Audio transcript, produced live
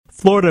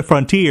Florida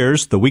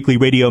Frontiers, the weekly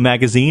radio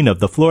magazine of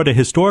the Florida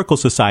Historical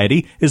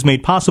Society, is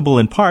made possible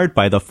in part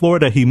by the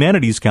Florida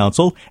Humanities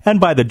Council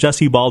and by the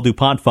Jesse Ball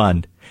DuPont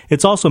Fund.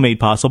 It's also made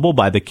possible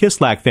by the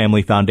Kislak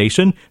Family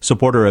Foundation,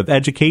 supporter of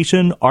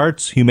education,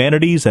 arts,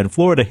 humanities, and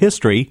Florida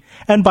history,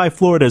 and by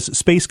Florida's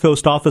Space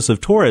Coast Office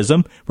of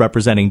Tourism,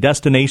 representing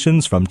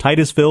destinations from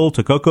Titusville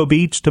to Cocoa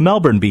Beach to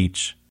Melbourne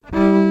Beach.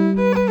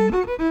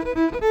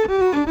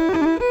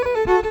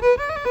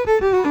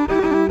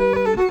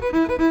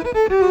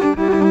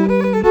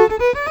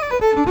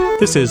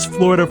 This is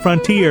Florida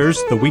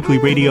Frontiers, the weekly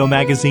radio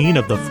magazine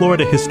of the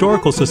Florida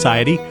Historical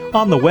Society,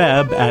 on the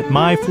web at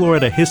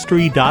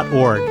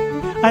myfloridahistory.org.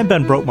 I'm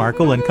Ben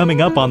Brotemarkle, and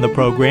coming up on the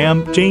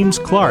program, James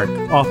Clark,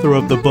 author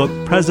of the book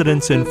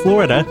Presidents in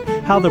Florida,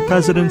 How the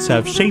Presidents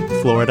Have Shaped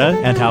Florida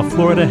and How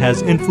Florida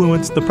Has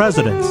Influenced the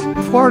Presidents.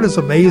 Florida's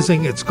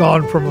amazing. It's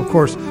gone from, of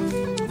course,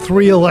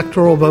 3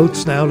 electoral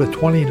votes now to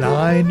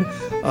 29.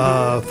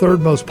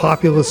 Third most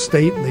populous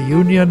state in the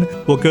Union.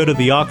 We'll go to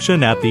the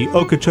auction at the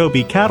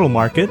Okeechobee Cattle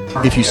Market.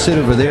 If you sit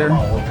over there,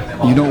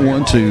 you don't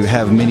want to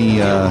have many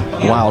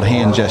wild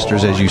hand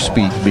gestures as you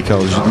speak,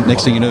 because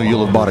next thing you know,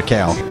 you'll have bought a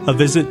cow. A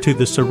visit to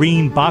the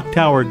serene Bok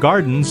Tower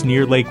Gardens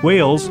near Lake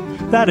Wales.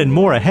 That and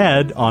more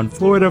ahead on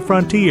Florida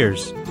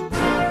Frontiers.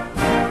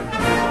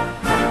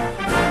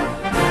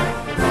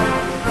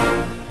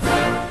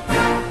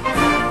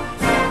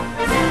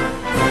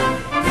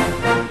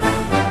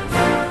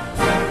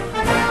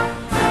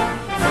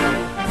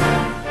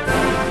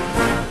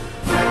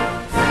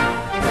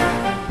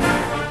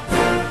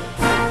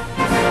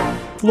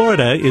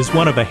 Florida is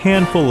one of a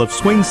handful of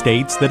swing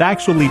states that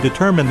actually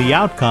determine the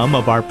outcome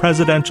of our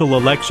presidential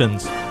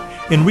elections.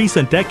 In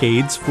recent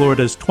decades,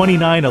 Florida's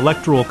 29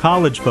 electoral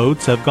college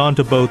votes have gone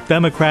to both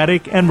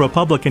Democratic and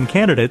Republican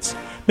candidates,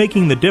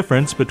 making the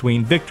difference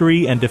between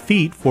victory and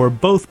defeat for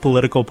both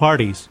political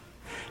parties.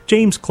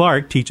 James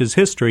Clark teaches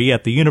history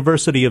at the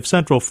University of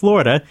Central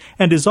Florida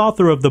and is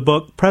author of the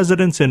book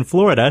Presidents in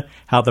Florida,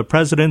 How the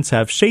Presidents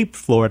Have Shaped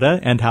Florida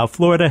and How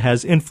Florida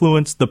Has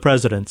Influenced the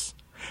Presidents.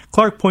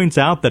 Clark points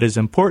out that as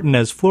important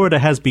as Florida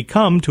has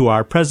become to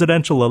our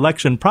presidential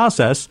election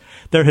process,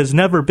 there has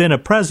never been a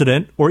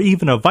president or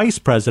even a vice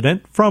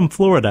president from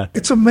Florida.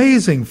 It's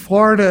amazing.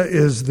 Florida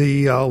is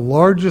the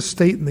largest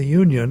state in the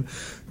Union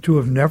to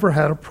have never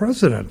had a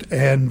president.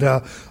 And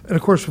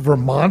of course,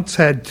 Vermont's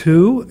had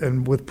 2,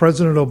 and with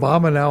President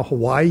Obama now,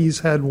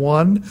 Hawaii's had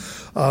 1.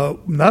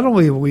 Not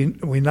only have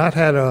we not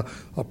had a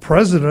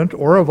president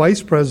or a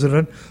vice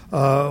president,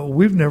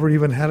 we've never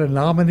even had a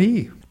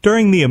nominee.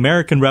 During the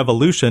American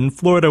Revolution,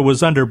 Florida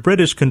was under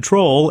British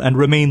control and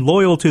remained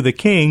loyal to the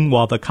king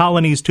while the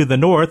colonies to the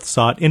north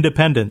sought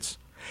independence.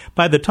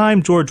 By the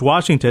time George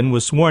Washington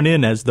was sworn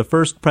in as the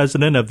first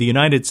president of the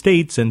United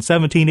States in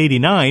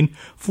 1789,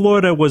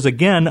 Florida was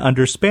again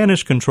under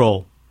Spanish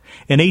control.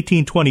 In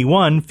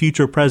 1821,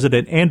 future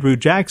President Andrew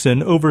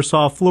Jackson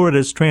oversaw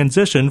Florida's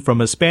transition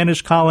from a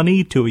Spanish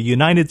colony to a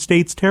United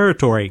States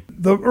territory.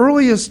 The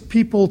earliest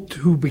people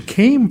who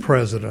became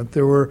president,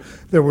 there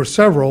were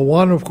several.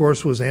 One, of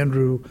course, was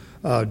Andrew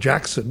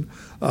Jackson,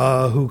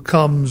 who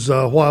comes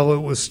while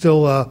it was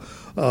still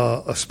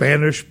a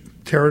Spanish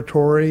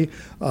territory,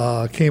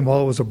 came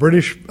while it was a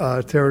British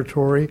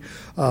territory,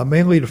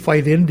 mainly to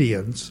fight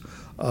Indians.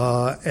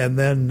 And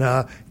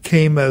then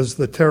came as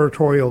the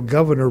territorial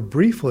governor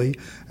briefly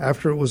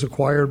after it was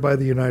acquired by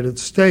the United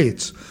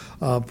States.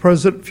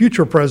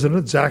 Future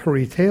President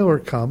Zachary Taylor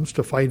comes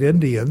to fight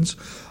Indians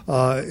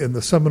in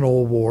the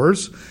Seminole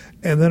Wars.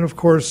 And then, of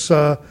course,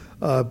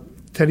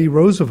 Teddy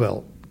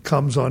Roosevelt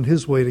comes on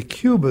his way to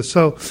Cuba.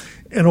 So,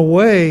 in a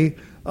way,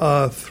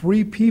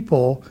 3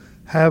 people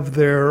have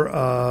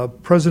their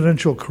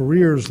presidential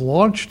careers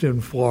launched in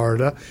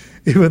Florida,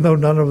 even though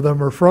none of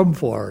them are from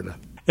Florida.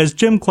 As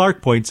Jim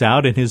Clark points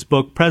out in his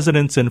book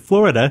Presidents in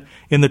Florida,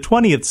 in the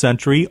 20th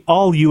century,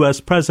 all U.S.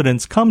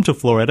 presidents come to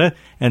Florida,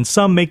 and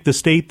some make the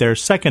state their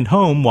second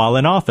home while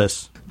in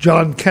office.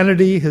 John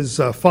Kennedy, his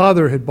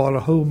father, had bought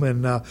a home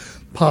in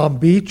Palm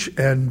Beach,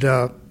 and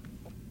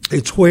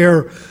it's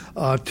where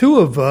two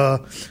of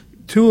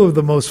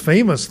the most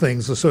famous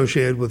things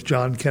associated with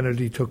John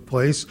Kennedy took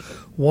place.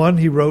 1,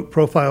 he wrote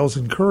Profiles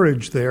in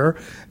Courage there,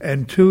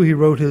 and 2, he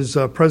wrote his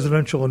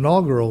presidential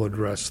inaugural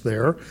address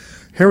there.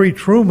 Harry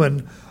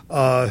Truman,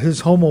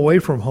 his home away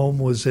from home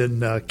was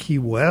in Key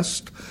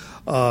West.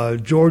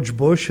 George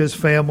Bush, his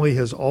family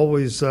has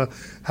always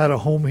had a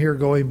home here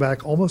going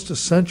back almost a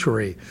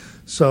century.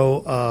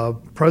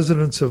 So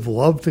presidents have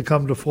loved to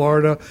come to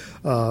Florida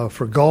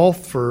for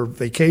golf, for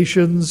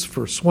vacations,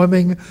 for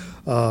swimming,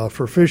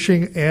 for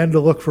fishing, and to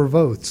look for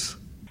votes.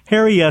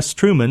 Harry S.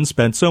 Truman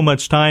spent so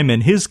much time in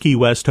his Key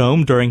West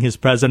home during his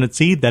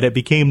presidency that it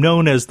became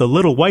known as the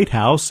Little White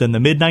House in the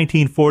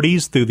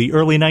mid-1940s through the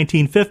early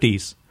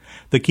 1950s.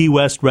 The Key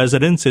West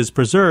residence is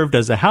preserved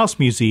as a house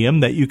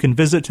museum that you can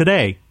visit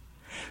today.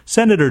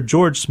 Senator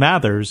George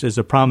Smathers is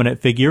a prominent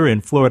figure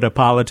in Florida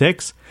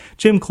politics.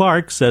 Jim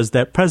Clark says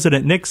that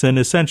President Nixon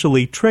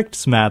essentially tricked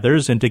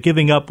Smathers into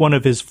giving up one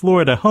of his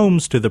Florida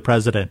homes to the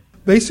president.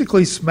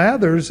 basically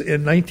Smathers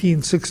in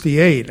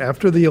 1968,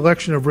 after the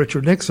election of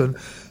Richard Nixon,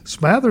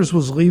 Smathers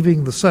was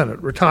leaving the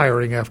Senate,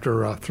 retiring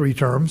after 3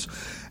 terms,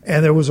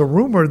 and there was a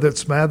rumor that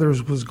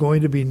Smathers was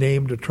going to be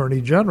named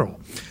Attorney General.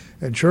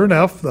 And sure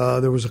enough,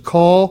 there was a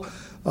call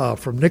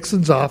from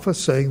Nixon's office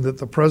saying that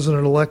the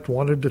president-elect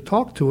wanted to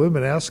talk to him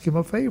and ask him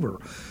a favor.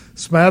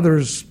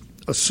 Smathers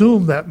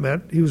assumed that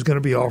meant he was going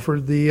to be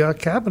offered the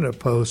cabinet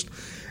post.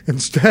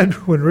 Instead,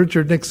 when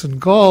Richard Nixon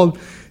called,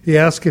 he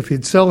asked if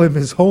he'd sell him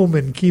his home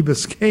in Key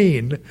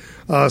Biscayne.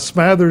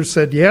 Smathers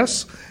said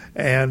yes,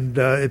 and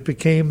it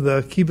became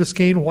the Key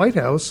Biscayne White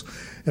House.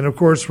 And, of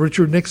course,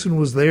 Richard Nixon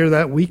was there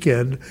that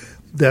weekend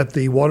that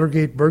the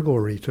Watergate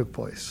burglary took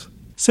place.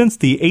 Since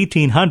the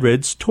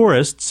 1800s,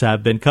 tourists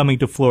have been coming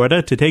to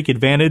Florida to take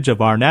advantage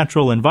of our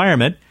natural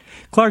environment.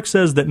 Clark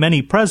says that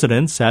many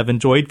presidents have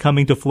enjoyed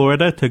coming to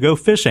Florida to go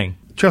fishing.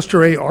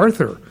 Chester A.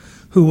 Arthur,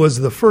 who was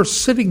the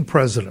first sitting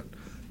president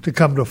to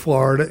come to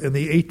Florida in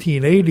the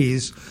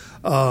 1880s,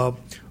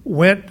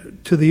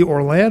 went to the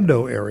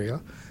Orlando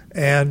area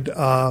and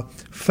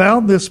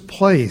found this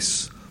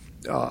place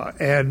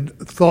and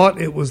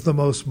thought it was the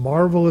most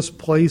marvelous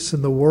place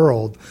in the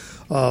world,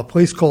 a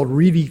place called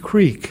Reedy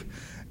Creek.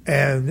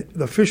 And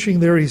the fishing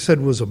there, he said,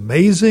 was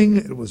amazing.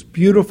 It was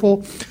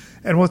beautiful.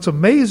 And what's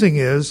amazing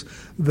is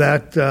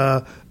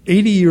that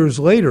 80 years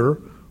later,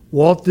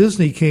 Walt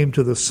Disney came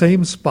to the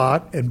same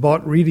spot and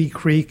bought Reedy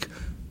Creek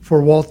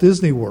for Walt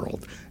Disney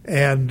World.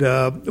 And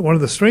one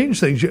of the strange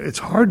things, it's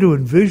hard to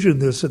envision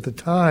this at the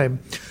time,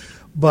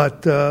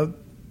 but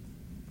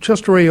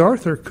Chester A.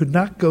 Arthur could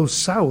not go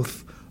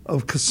south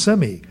of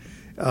Kissimmee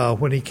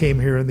when he came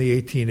here in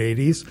the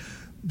 1880s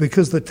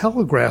because the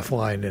telegraph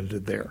line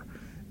ended there.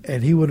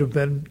 And he would have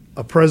been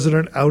a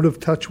president out of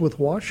touch with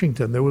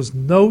Washington. There was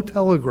no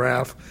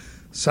telegraph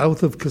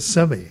south of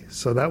Kissimmee,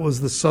 so that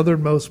was the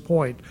southernmost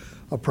point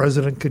a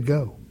president could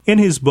go. In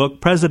his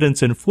book,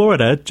 Presidents in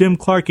Florida, Jim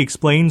Clark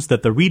explains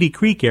that the Reedy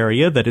Creek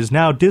area that is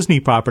now Disney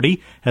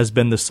property has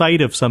been the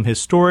site of some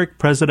historic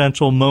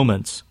presidential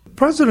moments.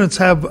 Presidents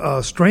have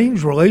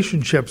strange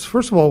relationships,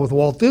 first of all, with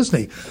Walt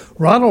Disney.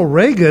 Ronald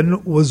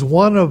Reagan was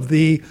one of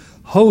the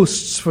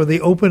hosts for the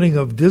opening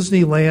of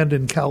Disneyland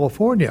in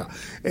California,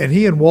 and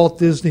he and Walt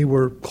Disney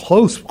were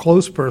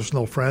close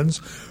personal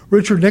friends.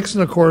 Richard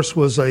Nixon, of course,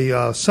 was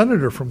a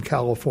senator from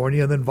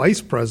California and then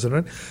vice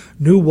president,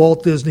 knew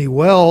Walt Disney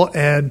well,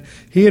 and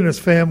he and his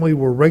family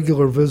were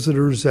regular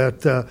visitors at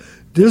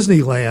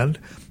Disneyland,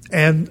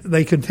 and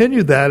they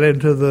continued that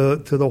into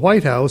the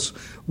White House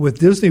with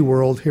Disney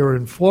World here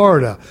in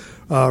Florida.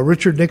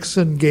 Richard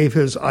Nixon gave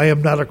his "I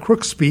am not a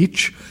crook"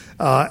 speech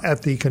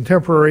at the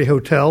Contemporary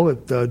Hotel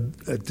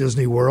at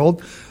Disney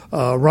World.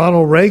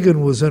 Ronald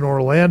Reagan was in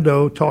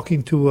Orlando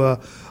talking to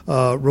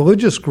a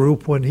religious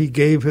group when he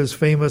gave his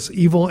famous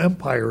Evil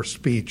Empire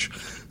speech.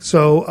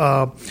 So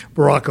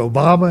Barack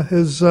Obama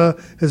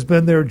has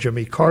been there.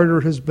 Jimmy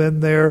Carter has been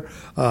there.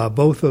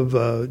 Both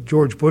of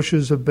George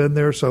Bush's have been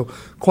there. So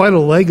quite a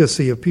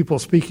legacy of people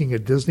speaking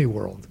at Disney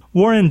World.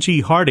 Warren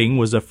G. Harding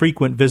was a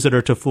frequent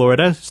visitor to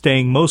Florida,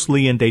 staying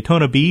mostly in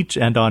Daytona Beach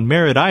and on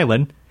Merritt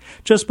Island.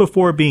 Just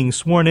before being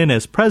sworn in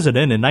as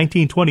president in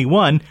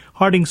 1921,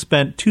 Harding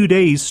spent 2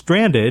 days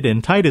stranded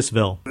in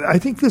Titusville. I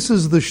think this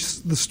is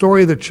the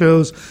story that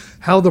shows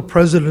how the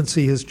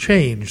presidency has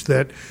changed,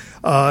 that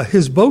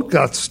his boat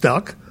got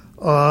stuck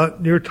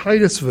near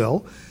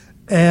Titusville,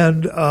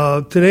 and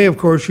today, of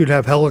course, you'd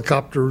have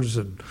helicopters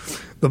and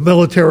the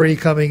military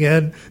coming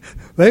in.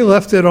 They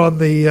left it on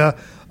the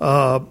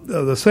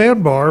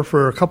sandbar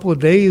for a couple of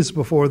days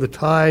before the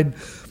tide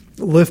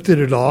lifted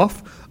it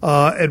off.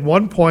 At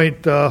one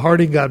point,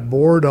 Harding got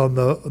bored on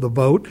the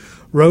boat,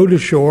 rowed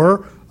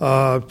ashore,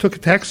 took a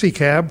taxi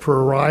cab for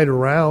a ride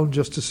around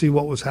just to see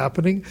what was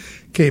happening,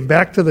 came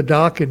back to the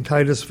dock in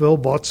Titusville,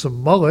 bought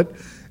some mullet,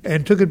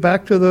 and took it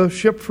back to the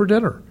ship for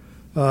dinner.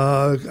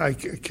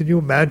 Can you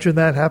imagine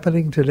that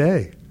happening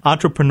today?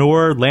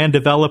 Entrepreneur, land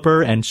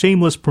developer, and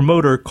shameless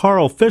promoter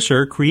Carl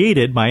Fisher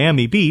created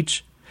Miami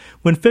Beach.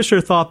 When Fisher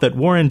thought that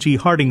Warren G.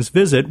 Harding's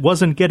visit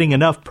wasn't getting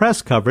enough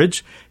press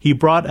coverage, he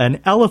brought an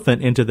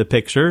elephant into the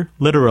picture,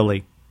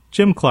 literally.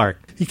 Jim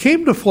Clark. He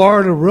came to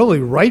Florida really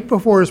right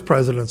before his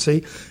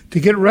presidency to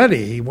get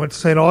ready. He went to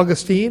St.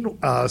 Augustine,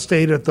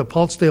 stayed at the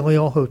Ponce de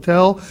Leon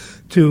Hotel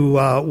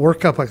to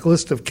work up a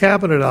list of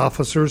cabinet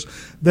officers,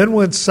 then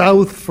went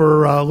south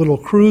for a little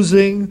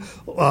cruising,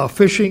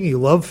 fishing. He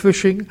loved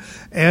fishing,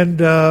 and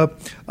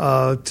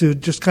to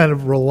just kind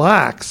of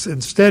relax.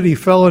 Instead, he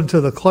fell into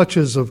the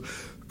clutches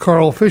of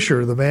Carl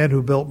Fisher, the man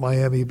who built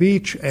Miami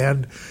Beach,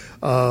 and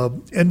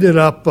ended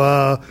up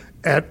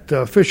at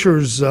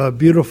Fisher's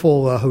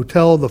beautiful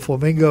hotel, the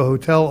Flamingo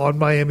Hotel on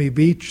Miami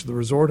Beach, the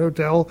resort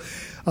hotel,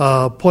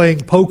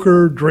 playing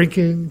poker,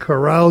 drinking,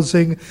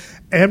 carousing,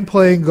 and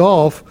playing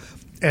golf.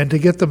 And to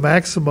get the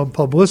maximum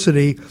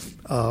publicity,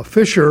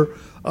 Fisher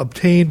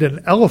obtained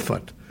an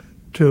elephant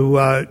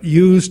to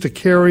use to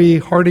carry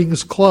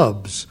Harding's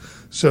clubs.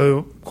 So,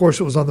 of course,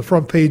 it was on the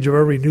front page of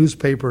every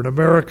newspaper in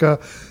America,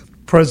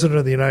 President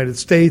of the United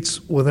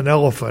States with an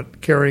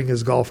elephant carrying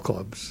his golf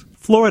clubs.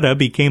 Florida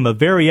became a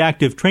very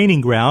active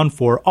training ground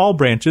for all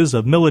branches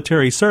of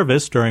military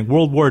service during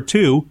World War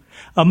II.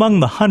 Among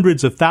the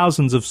hundreds of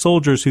thousands of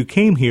soldiers who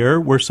came here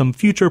were some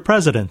future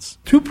presidents.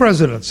 Two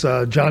presidents,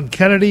 John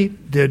Kennedy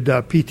did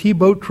PT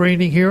boat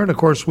training here and, of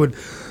course, would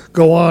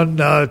go on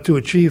to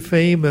achieve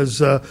fame as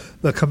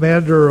the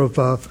commander of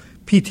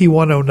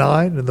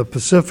PT-109 in the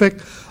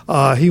Pacific.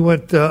 He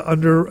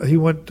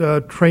went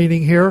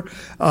training here,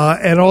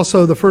 and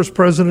also the first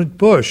President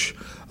Bush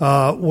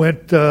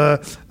went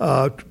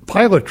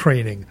pilot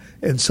training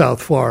in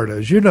South Florida.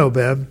 As you know,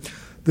 Ben,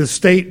 the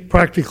state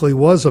practically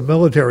was a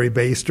military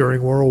base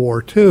during World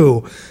War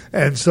II,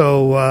 and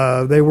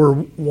so they were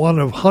one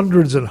of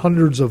hundreds and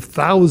hundreds of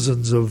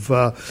thousands of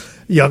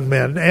young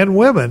men and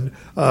women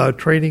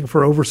training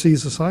for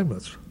overseas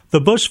assignments. The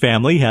Bush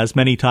family has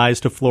many ties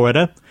to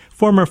Florida.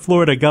 Former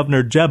Florida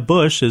Governor Jeb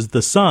Bush is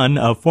the son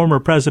of former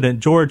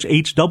President George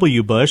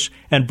H.W. Bush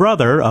and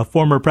brother of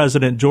former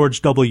President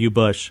George W.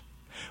 Bush.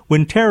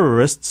 When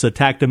terrorists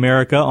attacked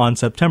America on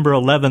September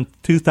 11,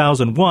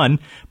 2001,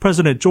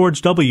 President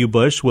George W.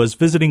 Bush was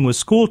visiting with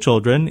school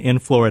children in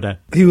Florida.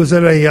 He was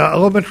at a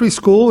elementary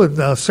school in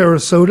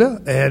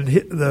Sarasota and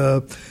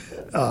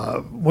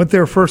went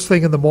there first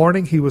thing in the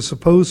morning. He was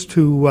supposed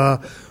to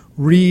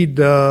read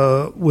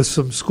with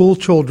some school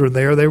children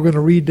there. They were going to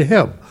read to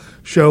him,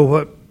 show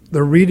what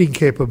their reading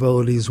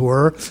capabilities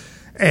were.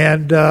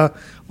 And a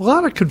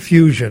lot of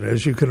confusion,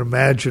 as you can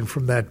imagine,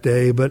 from that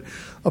day. But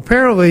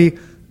apparently,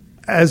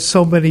 as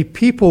so many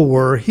people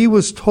were, he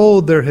was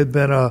told there had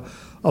been a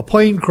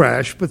plane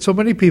crash, but so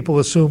many people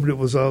assumed it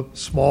was a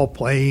small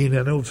plane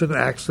and it was an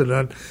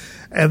accident.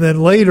 And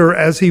then later,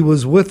 as he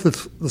was with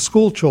the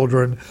school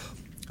children,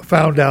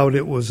 found out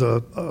it was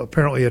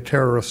apparently a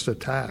terrorist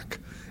attack,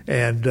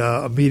 and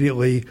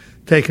immediately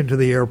taken to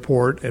the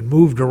airport and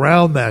moved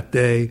around that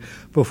day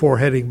before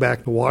heading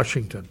back to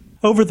Washington.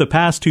 Over the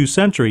past 2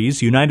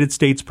 centuries, United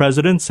States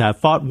presidents have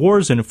fought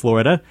wars in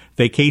Florida,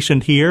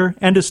 vacationed here,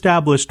 and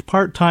established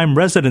part-time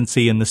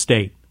residency in the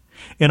state.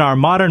 In our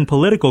modern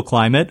political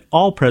climate,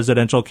 all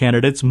presidential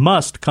candidates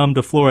must come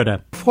to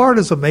Florida.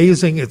 Florida's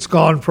amazing. It's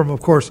gone from,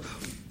 of course,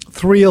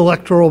 3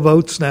 electoral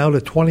votes now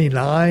to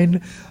 29,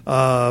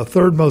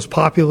 third most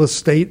populous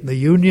state in the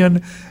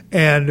Union.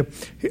 And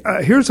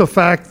here's a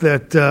fact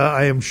that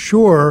I am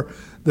sure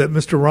that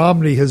Mr.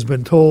 Romney has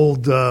been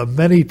told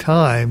many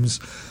times.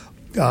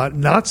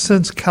 Not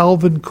since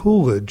Calvin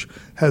Coolidge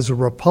has a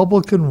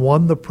Republican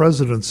won the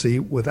presidency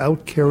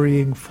without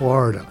carrying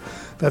Florida.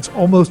 That's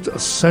almost a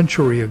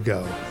century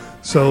ago.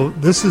 So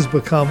this has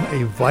become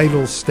a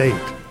vital state.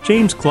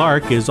 James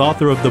Clark is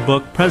author of the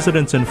book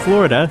Presidents in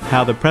Florida,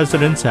 How the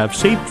Presidents Have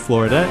Shaped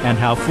Florida and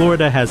How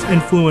Florida Has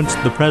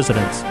Influenced the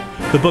Presidents.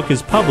 The book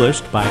is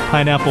published by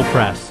Pineapple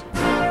Press.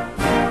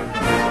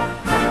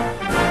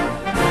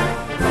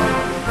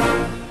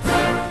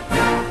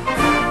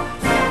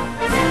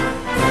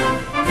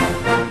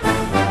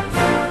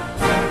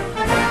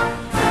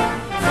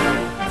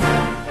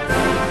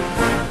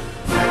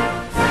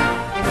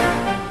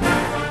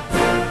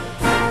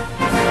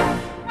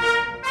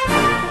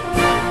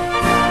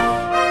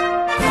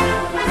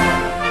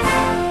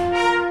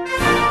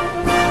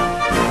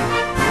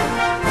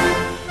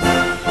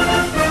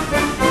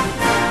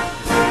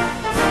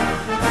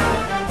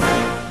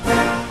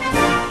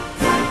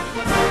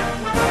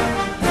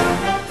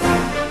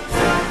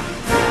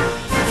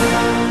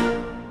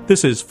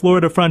 This is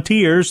Florida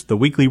Frontiers, the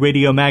weekly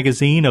radio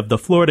magazine of the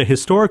Florida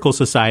Historical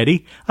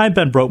Society. I'm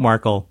Ben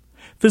Brotemarkle.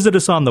 Visit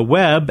us on the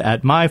web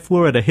at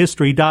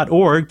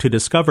myfloridahistory.org to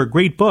discover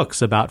great books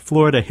about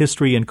Florida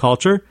history and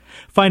culture,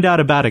 find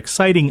out about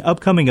exciting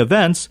upcoming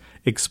events,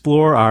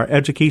 explore our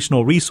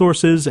educational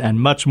resources, and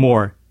much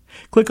more.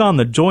 Click on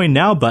the Join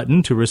Now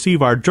button to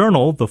receive our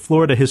journal, the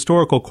Florida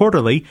Historical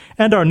Quarterly,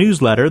 and our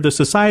newsletter, the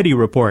Society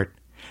Report.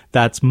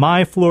 That's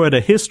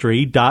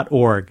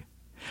myfloridahistory.org.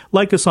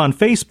 Like us on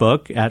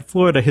Facebook at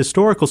Florida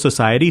Historical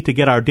Society to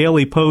get our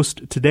daily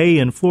post Today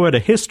in Florida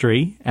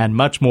History and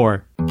much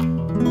more.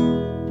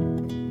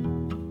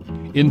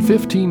 In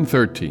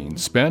 1513,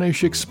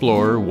 Spanish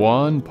explorer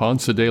Juan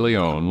Ponce de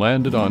Leon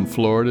landed on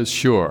Florida's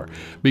shore,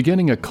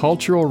 beginning a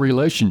cultural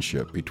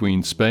relationship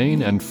between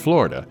Spain and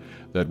Florida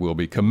that will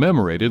be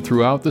commemorated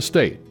throughout the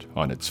state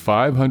on its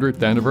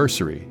 500th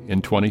anniversary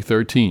in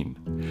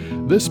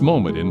 2013. This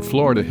moment in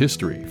Florida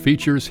history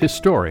features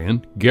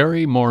historian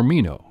Gary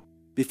Mormino.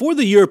 Before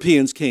the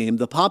Europeans came,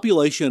 the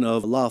population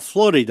of La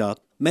Florida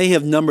may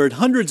have numbered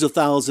hundreds of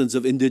thousands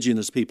of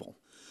indigenous people.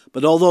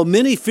 But although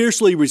many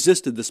fiercely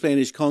resisted the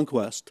Spanish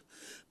conquest,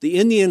 the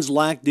Indians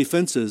lacked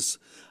defenses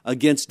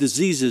against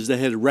diseases that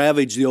had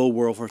ravaged the Old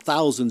World for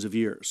thousands of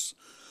years.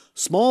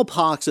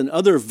 Smallpox and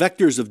other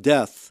vectors of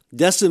death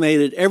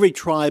decimated every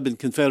tribe and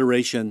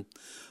confederation,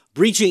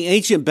 breaching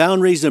ancient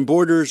boundaries and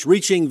borders,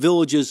 reaching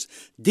villages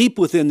deep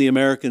within the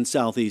American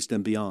Southeast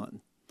and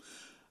beyond.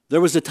 There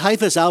was a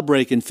typhus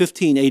outbreak in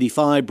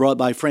 1585 brought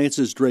by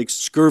Francis Drake's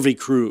scurvy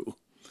crew.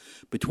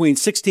 Between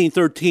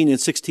 1613 and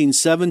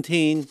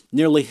 1617,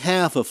 nearly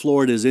half of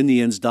Florida's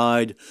Indians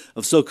died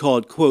of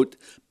so-called, quote,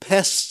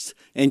 pests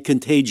and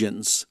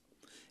contagions.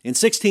 In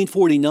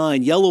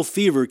 1649, yellow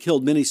fever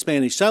killed many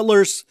Spanish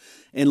settlers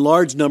and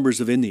large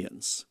numbers of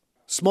Indians.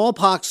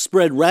 Smallpox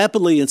spread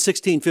rapidly in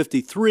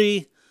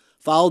 1653,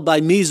 followed by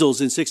measles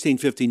in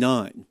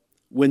 1659.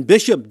 When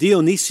Bishop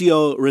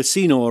Dionisio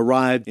Racino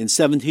arrived in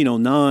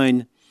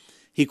 1709,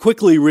 he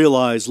quickly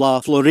realized La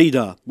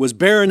Florida was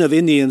barren of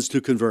Indians to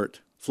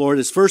convert.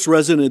 Florida's first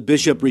resident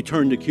bishop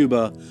returned to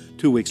Cuba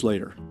 2 weeks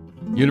later.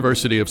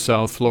 University of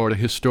South Florida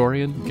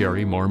historian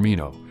Gary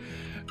Marmino.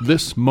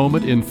 This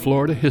Moment in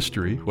Florida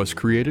History was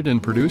created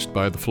and produced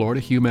by the Florida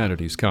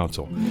Humanities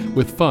Council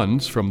with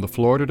funds from the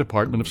Florida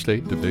Department of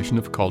State Division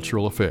of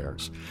Cultural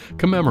Affairs,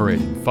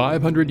 commemorating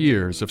 500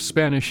 years of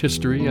Spanish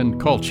history and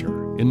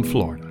culture in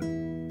Florida.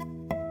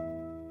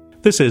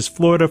 This is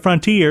Florida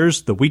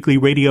Frontiers, the weekly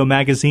radio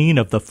magazine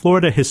of the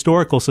Florida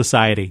Historical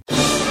Society.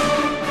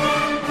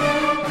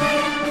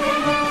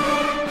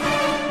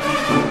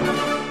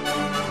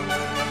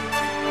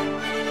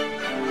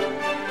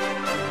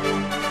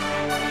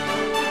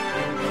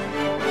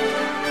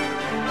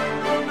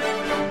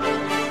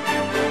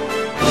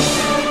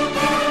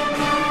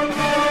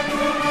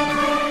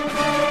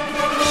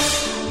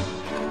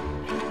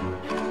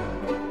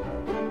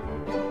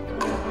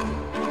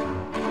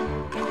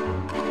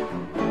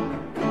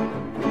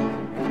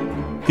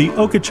 The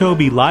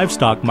Okeechobee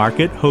Livestock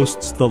Market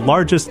hosts the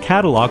largest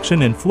cattle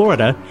auction in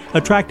Florida,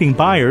 attracting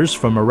buyers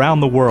from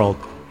around the world.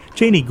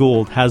 Janie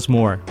Gould has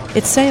more.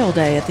 It's sale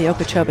day at the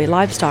Okeechobee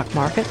Livestock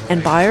Market,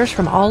 and buyers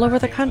from all over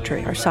the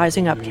country are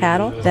sizing up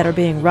cattle that are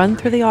being run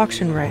through the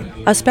auction ring.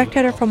 A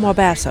spectator from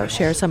Wabasso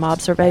shares some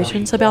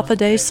observations about the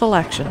day's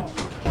selection.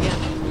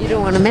 You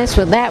don't want to mess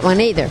with that one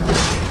either.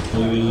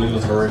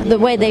 The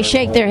way they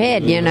shake their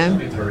head, you know.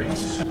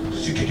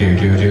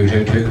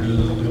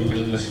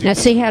 Now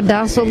see how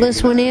docile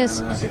this one is?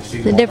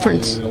 The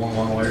difference.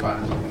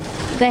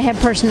 They have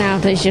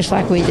personalities just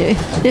like we do.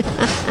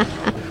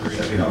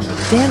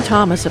 Dan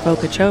Thomas of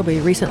Okeechobee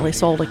recently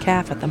sold a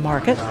calf at the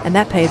market, and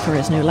that paid for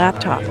his new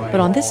laptop. But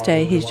on this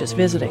day, he's just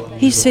visiting.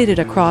 He's seated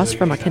across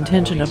from a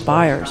contingent of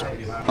buyers.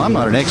 I'm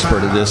not an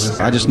expert at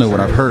this. I just know what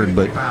I've heard.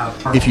 But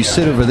if you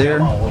sit over there,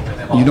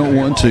 you don't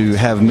want to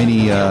have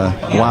many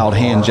wild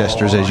hand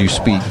gestures as you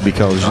speak,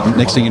 because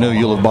next thing you know,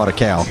 you'll have bought a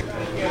cow.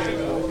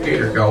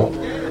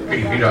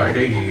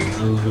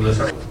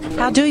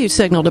 How do you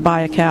signal to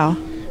buy a cow?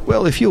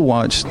 Well, if you'll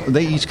watch,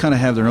 they each kind of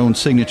have their own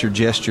signature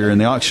gesture,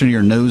 and the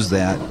auctioneer knows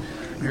that.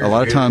 A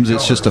lot of times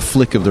it's just a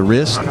flick of the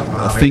wrist,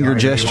 a finger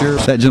gesture.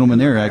 That gentleman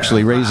there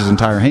actually raised his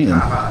entire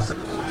hand.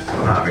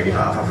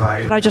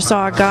 I just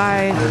saw a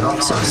guy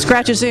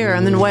scratch his ear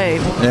and then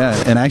wave. Yeah,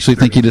 and I actually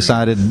think he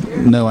decided,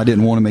 no, I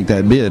didn't want to make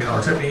that bid.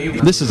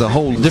 This is a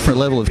whole different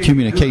level of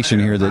communication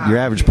here that your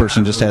average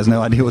person just has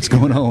no idea what's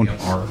going on.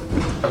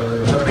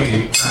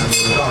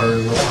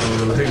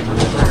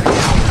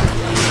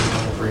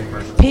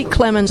 Pete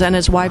Clemens and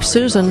his wife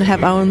Susan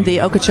have owned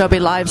the Okeechobee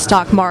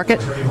Livestock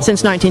Market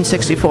since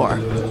 1964.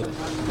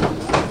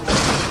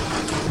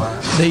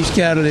 These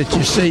cattle that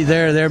you see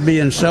there, they're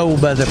being sold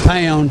by the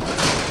pound.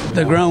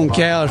 The grown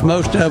cows,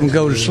 most of them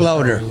go to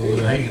slaughter.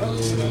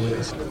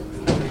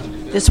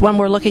 This one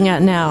we're looking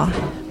at now,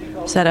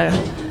 is that a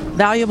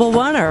valuable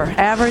one or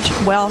average?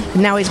 Well,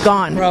 now he's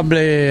gone.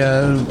 Probably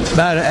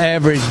about an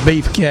average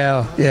beef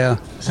cow, yeah.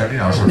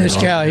 This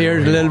cow here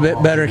is a little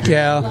bit better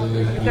cow.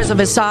 Because of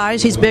his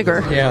size, he's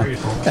bigger. Yeah,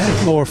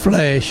 has more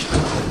flesh.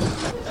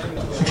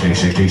 And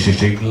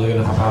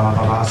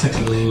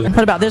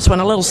what about this one,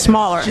 a little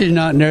smaller? She's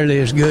not nearly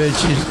as good.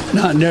 She's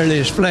not nearly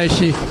as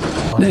fleshy.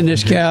 Then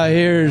this cow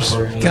here is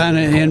kind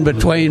of in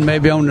between,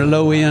 maybe on the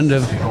low end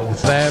of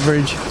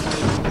average.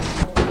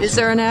 Is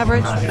there an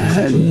average?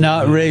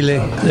 Not really.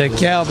 The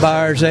cow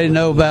buyers, they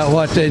know about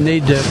what they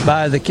need to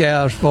buy the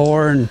cows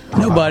for, and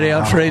nobody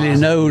else really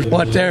knows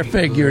what their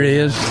figure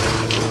is.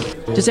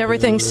 Does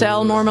everything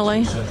sell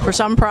normally for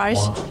some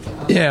price?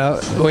 Yeah,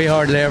 we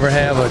hardly ever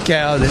have a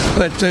cow that's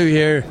put through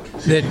here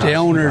that the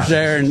owner's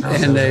there and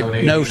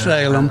they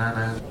no-sale them.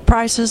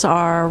 Prices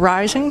are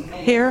rising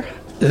here?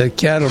 The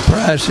cattle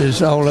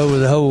prices all over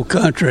the whole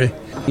country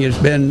has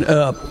been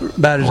up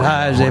about as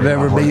high as they've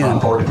ever been.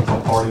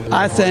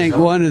 I think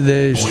one of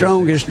the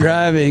strongest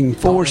driving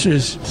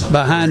forces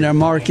behind our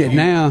market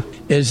now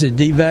is the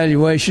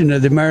devaluation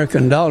of the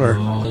American dollar.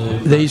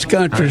 These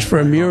countries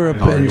from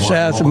Europe and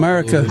South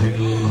America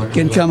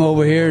can come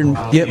over here and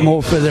get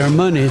more for their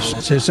money.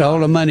 It's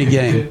all a money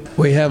game.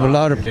 We have a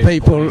lot of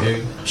people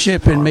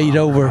shipping meat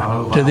over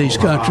to these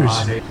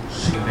countries.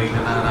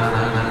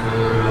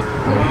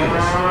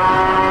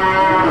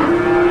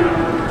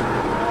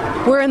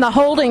 We're in the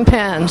holding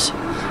pens.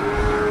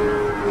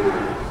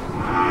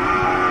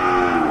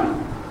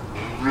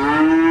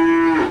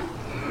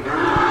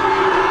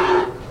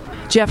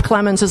 Jeff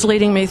Clemens is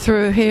leading me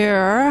through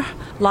here.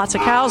 Lots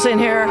of cows in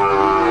here.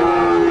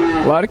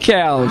 A lot of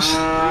cows.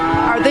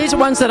 Are these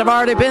ones that have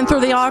already been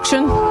through the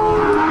auction?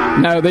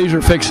 No, these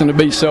are fixing to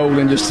be sold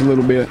in just a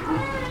little bit.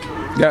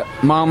 Got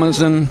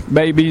mamas and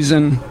babies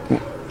and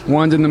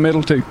ones in the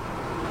middle too.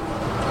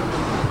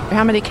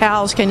 How many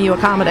cows can you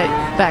accommodate?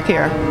 back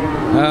here?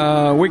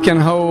 We can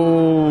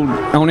hold,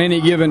 on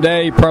any given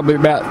day, probably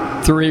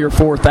about 3,000 or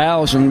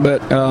 4,000,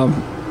 but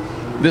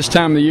this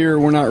time of the year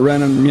we're not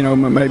running,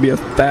 maybe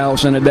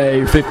 1,000 a day,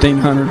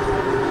 1,500.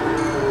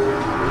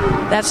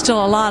 That's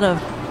still a lot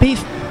of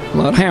beef. A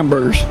lot of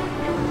hamburgers.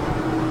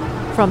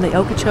 From the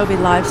Okeechobee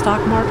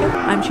Livestock Market,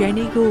 I'm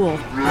Janie Gould.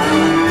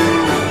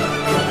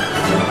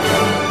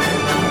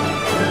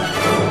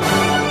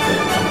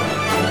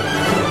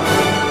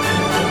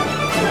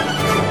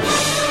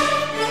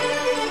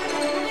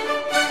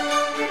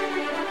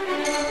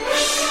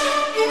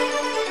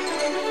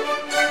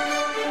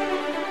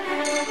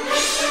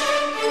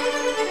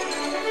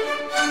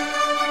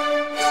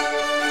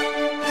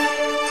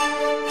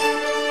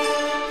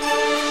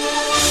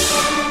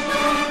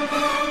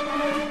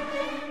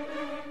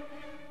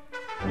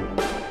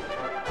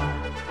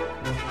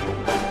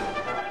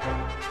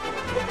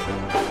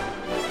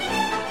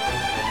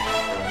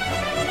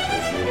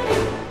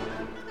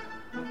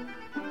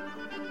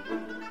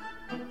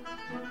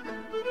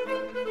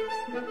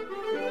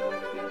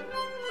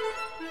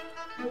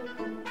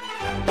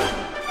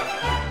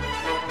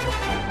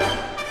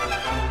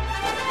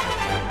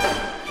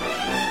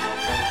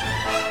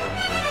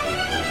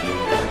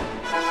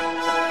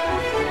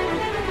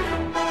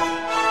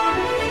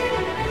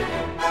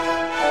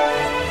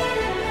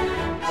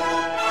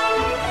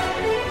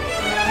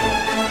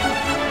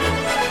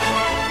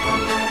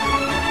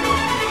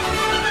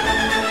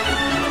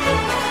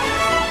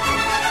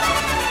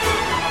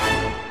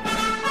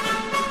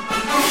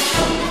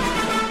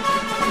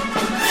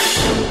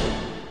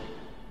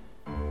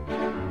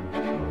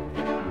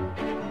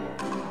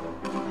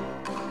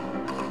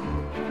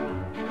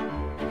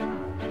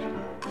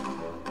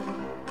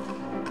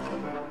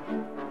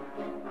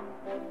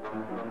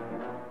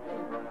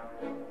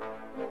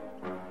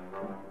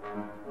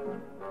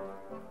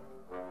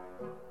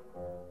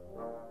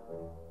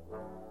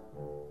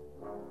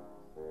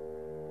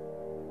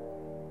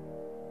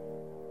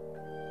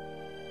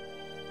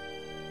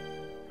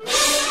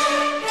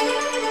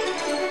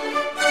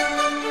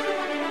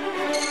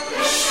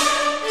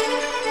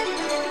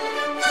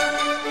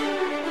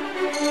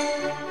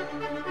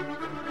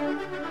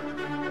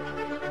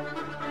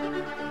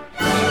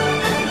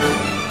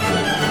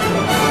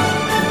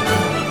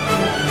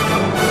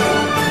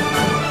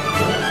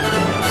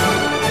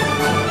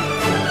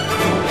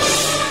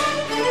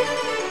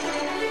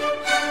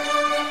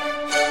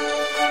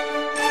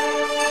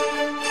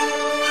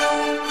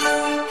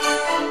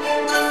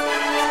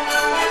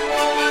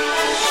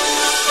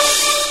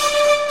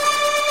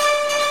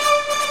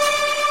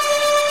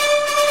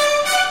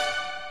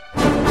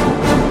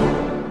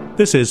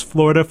 This is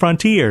Florida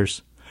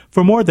Frontiers.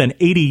 For more than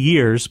 80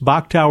 years,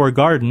 Bok Tower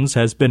Gardens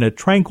has been a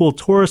tranquil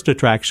tourist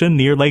attraction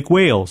near Lake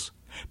Wales.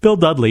 Bill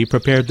Dudley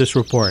prepared this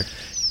report.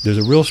 There's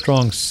a real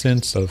strong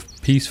sense of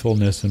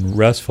peacefulness and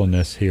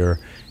restfulness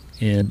here,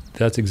 and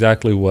that's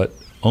exactly what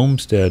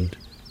Olmsted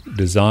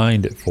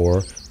designed it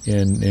for,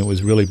 and it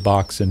was really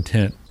Bok's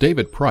intent.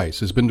 David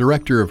Price has been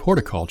director of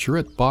horticulture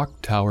at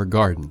Bok Tower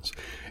Gardens.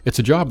 It's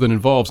a job that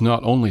involves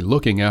not only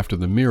looking after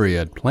the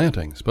myriad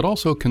plantings, but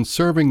also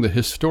conserving the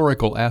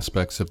historical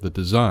aspects of the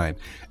design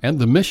and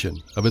the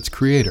mission of its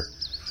creator.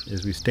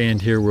 As we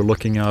stand here, we're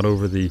looking out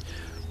over the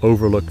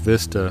overlook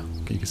vista.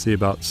 You can see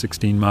about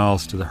 16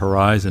 miles to the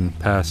horizon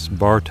past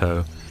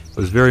Bartow. It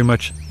was very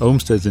much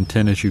Olmsted's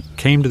intent. As you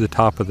came to the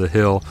top of the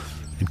hill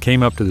and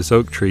came up to this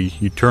oak tree,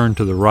 you turned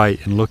to the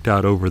right and looked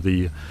out over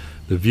the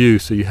view,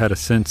 so you had a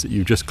sense that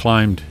you just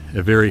climbed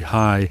a very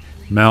high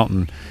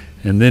mountain.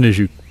 And then as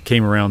you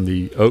came around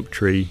the oak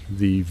tree,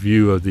 the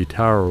view of the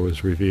tower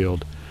was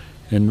revealed.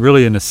 And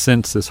really, in a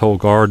sense, this whole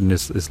garden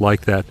is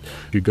like that.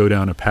 You go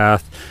down a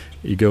path,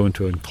 you go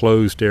into an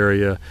enclosed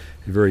area,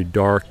 very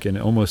dark and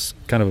almost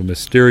kind of a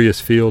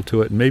mysterious feel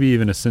to it, and maybe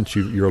even a sense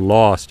you're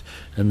lost,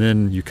 and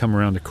then you come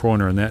around the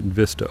corner and that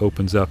vista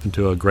opens up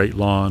into a great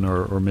lawn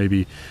or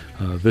maybe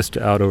a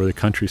vista out over the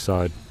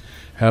countryside.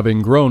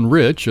 Having grown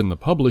rich in the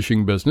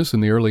publishing business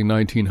in the early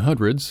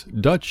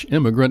 1900s, Dutch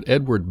immigrant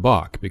Edward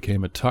Bok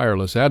became a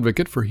tireless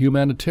advocate for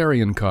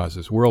humanitarian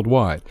causes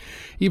worldwide,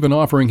 even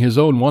offering his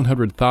own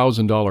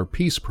 $100,000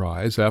 Peace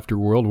Prize after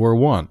World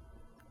War I.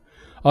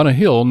 On a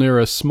hill near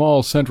a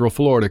small Central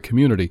Florida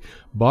community,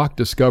 Bok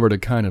discovered a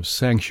kind of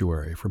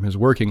sanctuary from his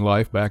working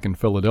life back in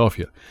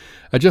Philadelphia.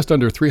 At just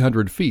under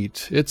 300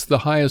 feet, it's the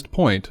highest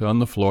point on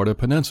the Florida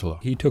peninsula.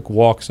 He took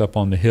walks up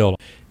on the hill,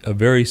 a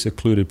very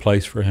secluded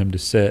place for him to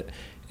sit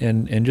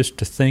and just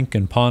to think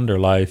and ponder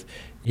life.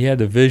 He had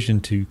the vision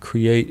to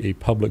create a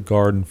public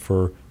garden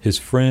for his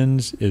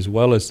friends as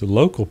well as the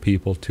local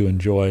people to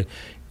enjoy.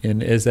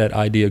 And as that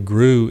idea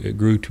grew, it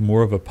grew to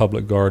more of a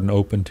public garden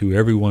open to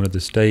everyone of the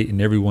state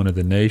and everyone of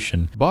the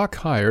nation. Bok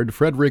hired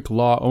Frederick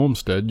Law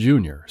Olmsted,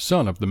 Jr.,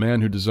 son of the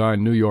man who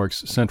designed New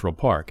York's Central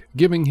Park,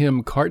 giving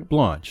him carte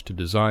blanche to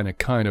design a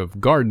kind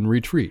of garden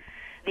retreat.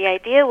 The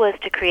idea was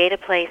to create a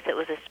place that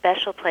was a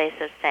special place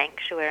of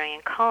sanctuary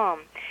and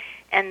calm.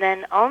 And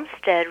then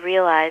Olmsted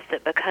realized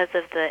that because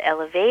of the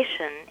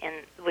elevation,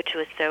 which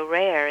was so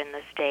rare in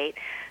the state,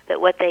 that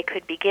what they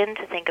could begin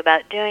to think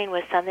about doing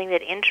was something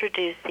that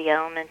introduced the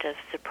element of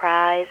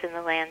surprise in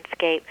the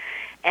landscape.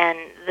 And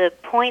the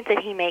point that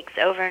he makes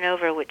over and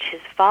over, which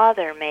his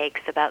father makes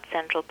about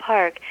Central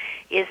Park,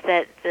 is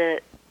that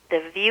the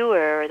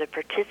viewer or the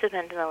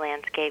participant in the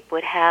landscape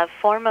would have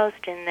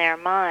foremost in their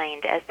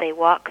mind as they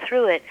walk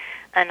through it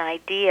an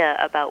idea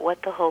about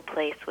what the whole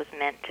place was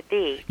meant to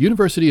be.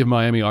 University of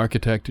Miami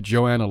architect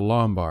Joanna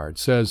Lombard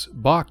says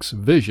Bach's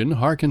vision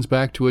harkens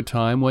back to a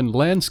time when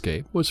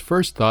landscape was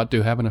first thought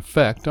to have an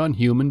effect on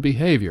human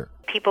behavior.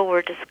 People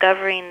were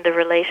discovering the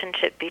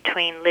relationship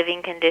between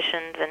living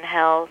conditions and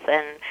health,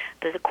 and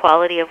the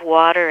quality of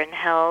water and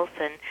health,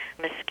 and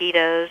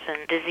mosquitoes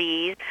and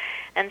disease.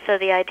 And so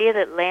the idea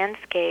that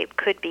landscape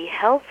could be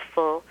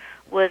healthful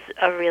was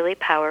a really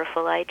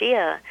powerful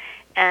idea.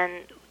 And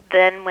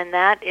then when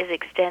that is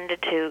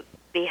extended to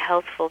be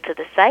healthful to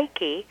the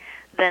psyche,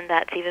 then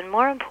that's even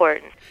more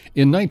important.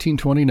 In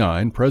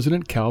 1929,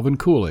 President Calvin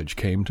Coolidge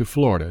came to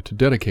Florida to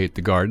dedicate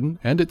the garden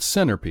and its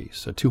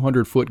centerpiece, a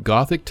 200-foot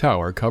Gothic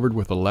tower covered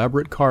with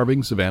elaborate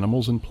carvings of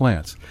animals and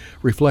plants,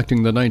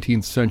 reflecting the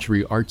 19th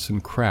century arts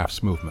and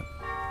crafts movement.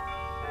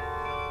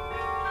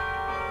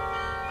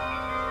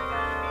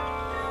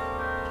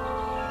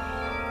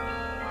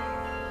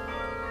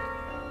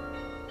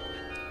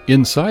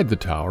 Inside the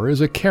tower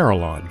is a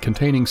carillon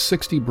containing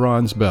 60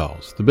 bronze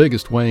bells, the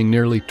biggest weighing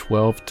nearly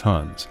 12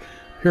 tons.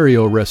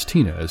 Perio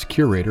Restina is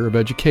curator of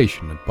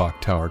education at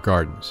Bach Tower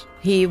Gardens.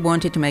 He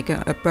wanted to make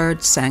a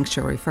bird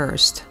sanctuary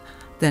first.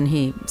 Then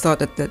he thought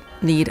that they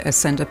need a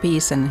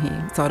centerpiece, and he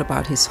thought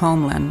about his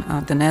homeland,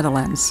 the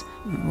Netherlands,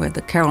 where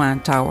the Caroline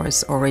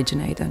Towers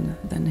originate, and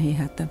then he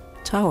had the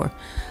tower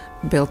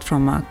built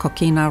from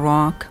coquina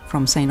rock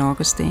from St.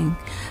 Augustine,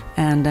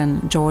 and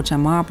then Georgia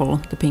marble,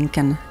 the pink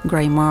and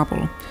gray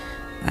marble.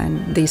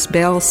 And these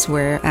bells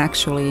were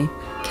actually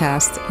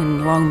cast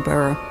in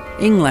Loughborough,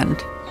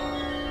 England.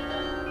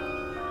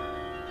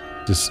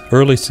 This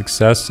early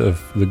success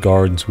of the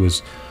gardens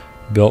was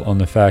built on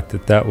the fact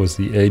that that was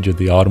the age of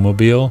the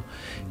automobile,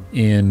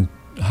 and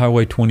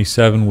Highway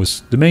 27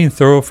 was the main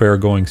thoroughfare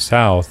going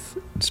south,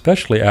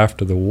 especially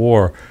after the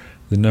war.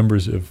 The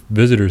numbers of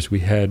visitors we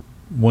had,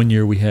 one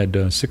year we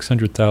had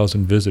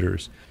 600,000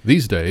 visitors.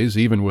 These days,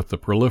 even with the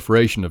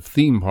proliferation of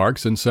theme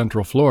parks in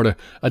Central Florida,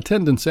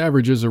 attendance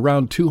averages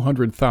around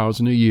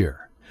 200,000 a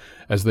year.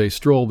 As they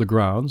stroll the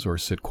grounds or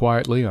sit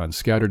quietly on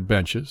scattered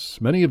benches,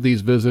 many of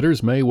these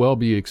visitors may well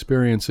be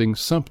experiencing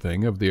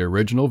something of the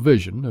original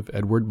vision of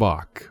Edward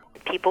Bach.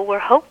 People were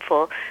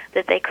hopeful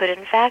that they could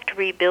in fact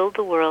rebuild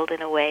the world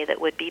in a way that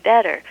would be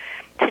better.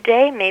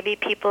 Today, maybe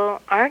people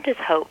aren't as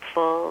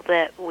hopeful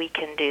that we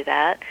can do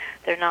that.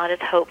 They're not as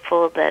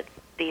hopeful that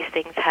these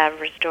things have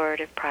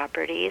restorative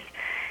properties.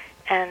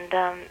 And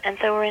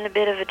so we're in a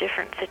bit of a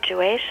different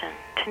situation.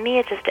 To me,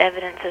 it's just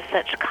evidence of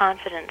such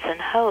confidence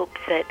and hope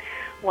that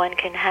one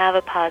can have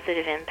a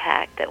positive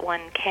impact, that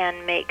one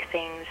can make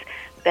things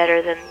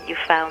better than you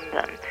found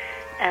them.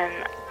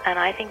 And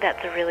I think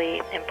that's a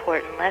really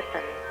important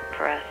lesson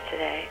for us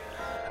today.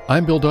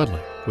 I'm Bill Dudley.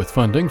 With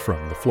funding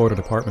from the Florida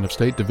Department of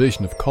State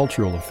Division of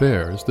Cultural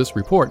Affairs, this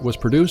report was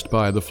produced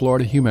by the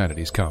Florida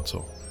Humanities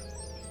Council.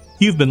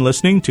 You've been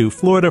listening to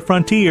Florida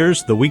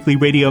Frontiers, the weekly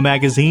radio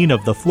magazine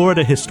of the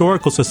Florida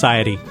Historical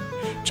Society.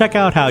 Check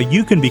out how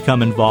you can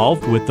become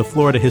involved with the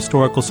Florida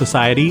Historical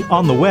Society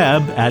on the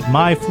web at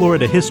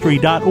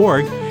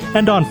myfloridahistory.org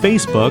and on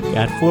Facebook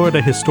at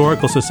Florida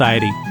Historical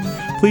Society.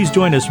 Please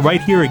join us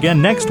right here again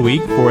next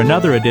week for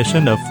another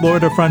edition of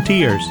Florida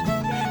Frontiers.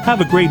 Have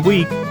a great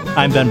week.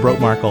 I'm Ben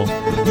Brotemarkle.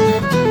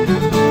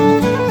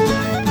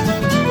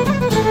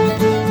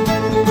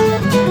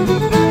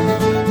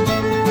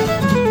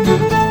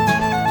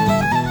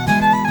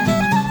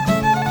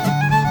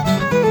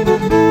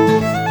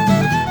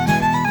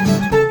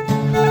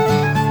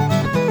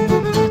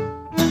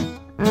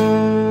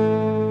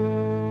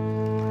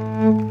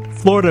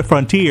 Florida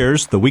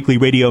Frontiers, the weekly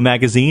radio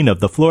magazine of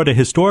the Florida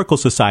Historical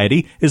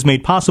Society, is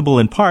made possible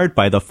in part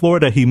by the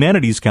Florida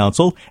Humanities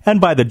Council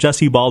and by the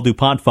Jessie Ball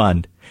DuPont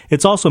Fund.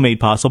 It's also made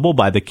possible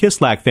by the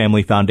Kislak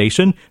Family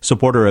Foundation,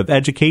 supporter of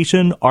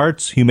education,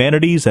 arts,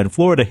 humanities, and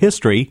Florida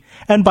history,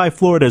 and by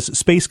Florida's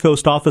Space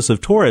Coast Office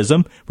of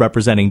Tourism,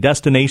 representing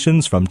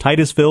destinations from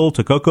Titusville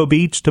to Cocoa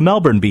Beach to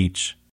Melbourne Beach.